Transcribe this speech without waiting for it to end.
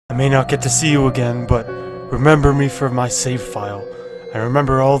I may not get to see you again, but remember me for my save file. And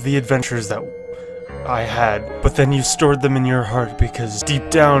remember all the adventures that I had, but then you stored them in your heart because deep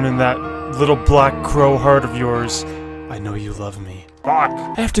down in that little black crow heart of yours, I know you love me.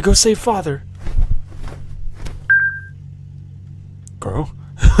 I have to go save Father. Crow?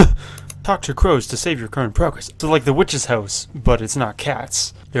 Talk to crows to save your current progress. So like the witch's house, but it's not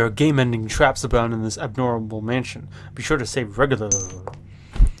cats. There are game-ending traps abound in this abnormal mansion. Be sure to save regularly.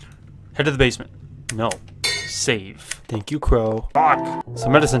 Head to the basement. No. Save. Thank you, Crow.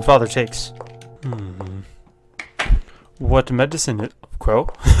 Some medicine Father takes. What medicine Crow?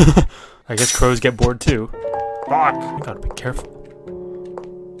 I guess crows get bored too. I gotta be careful.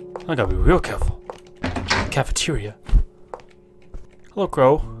 I gotta be real careful. Cafeteria. Hello,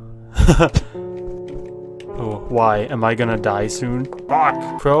 Crow. Oh, why? Am I gonna die soon?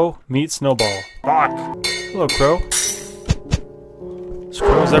 Crow, meet Snowball. Hello, Crow. There's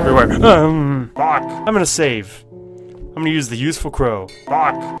crows everywhere. I'm gonna save. I'm gonna use the useful crow.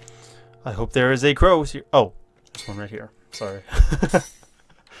 I hope there is a crow here. Oh, there's one right here. Sorry.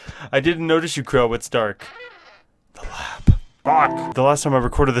 I didn't notice you, Crow. It's dark. The lab. The last time I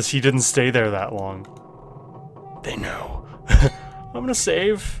recorded this, he didn't stay there that long. They know. I'm gonna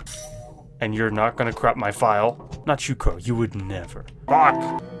save. And you're not gonna crop my file. Not you, Crow. You would never.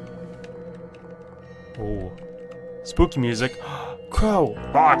 Oh. Spooky music. Crow!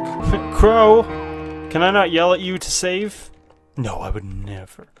 Crow! Can I not yell at you to save? No, I would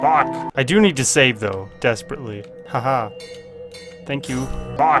never. I do need to save, though. Desperately. Haha. Thank you.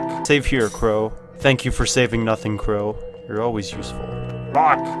 Save here, Crow. Thank you for saving nothing, Crow. You're always useful.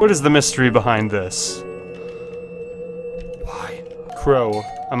 What is the mystery behind this? Why? Crow,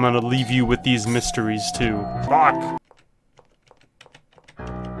 I'm gonna leave you with these mysteries, too.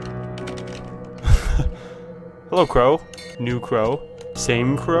 Hello, Crow. New Crow.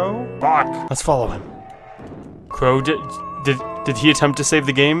 Same Crow? Let's follow him. Crow, did he attempt to save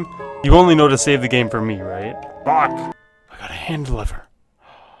the game? You only know to save the game for me, right? I got a hand lever.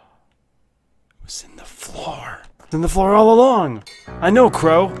 It was in the floor. It was in the floor all along. I know,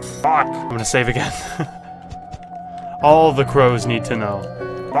 Crow. I'm gonna save again. All the crows need to know.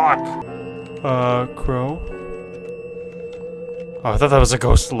 Crow? Oh, I thought that was a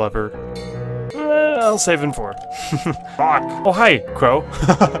ghost lever. I'll save in 4. Oh, hi, Crow.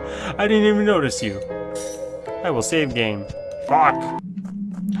 I didn't even notice you. I will save game.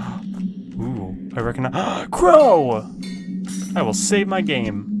 Ooh, I recognize. Crow! I will save my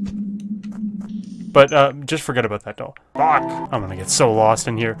game. But, just forget about that doll. I'm gonna get so lost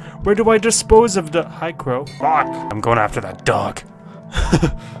in here. Where do I dispose of the... Hi, Crow. I'm going after that dog.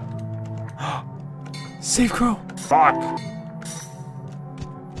 Save Crow.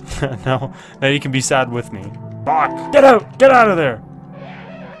 now you can be sad with me. Get out! Get out of there!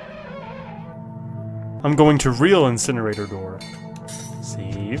 I'm going to real incinerator door.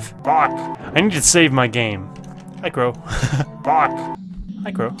 Save. I need to save my game. Hi, Crow.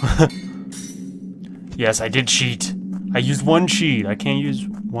 Hi, Crow. Yes, I did cheat. I used 1 cheat. I can't use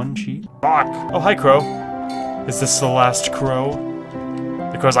 1 cheat. Oh, hi, Crow. Is this the last Crow?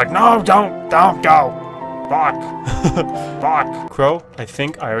 The Crow's like, no, don't go. Crow, I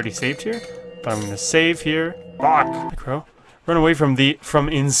think I already saved here, but I'm gonna save here. Hi, Crow. Run away from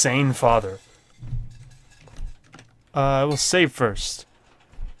insane Father. I will save first.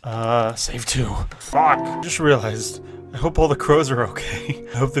 Save 2. Just realized, I hope all the crows are okay.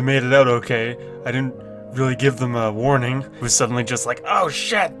 I hope they made it out okay. I didn't really give them a warning. It was suddenly just like, oh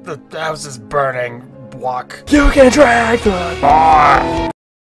shit, the house is burning. Walk. You can drag the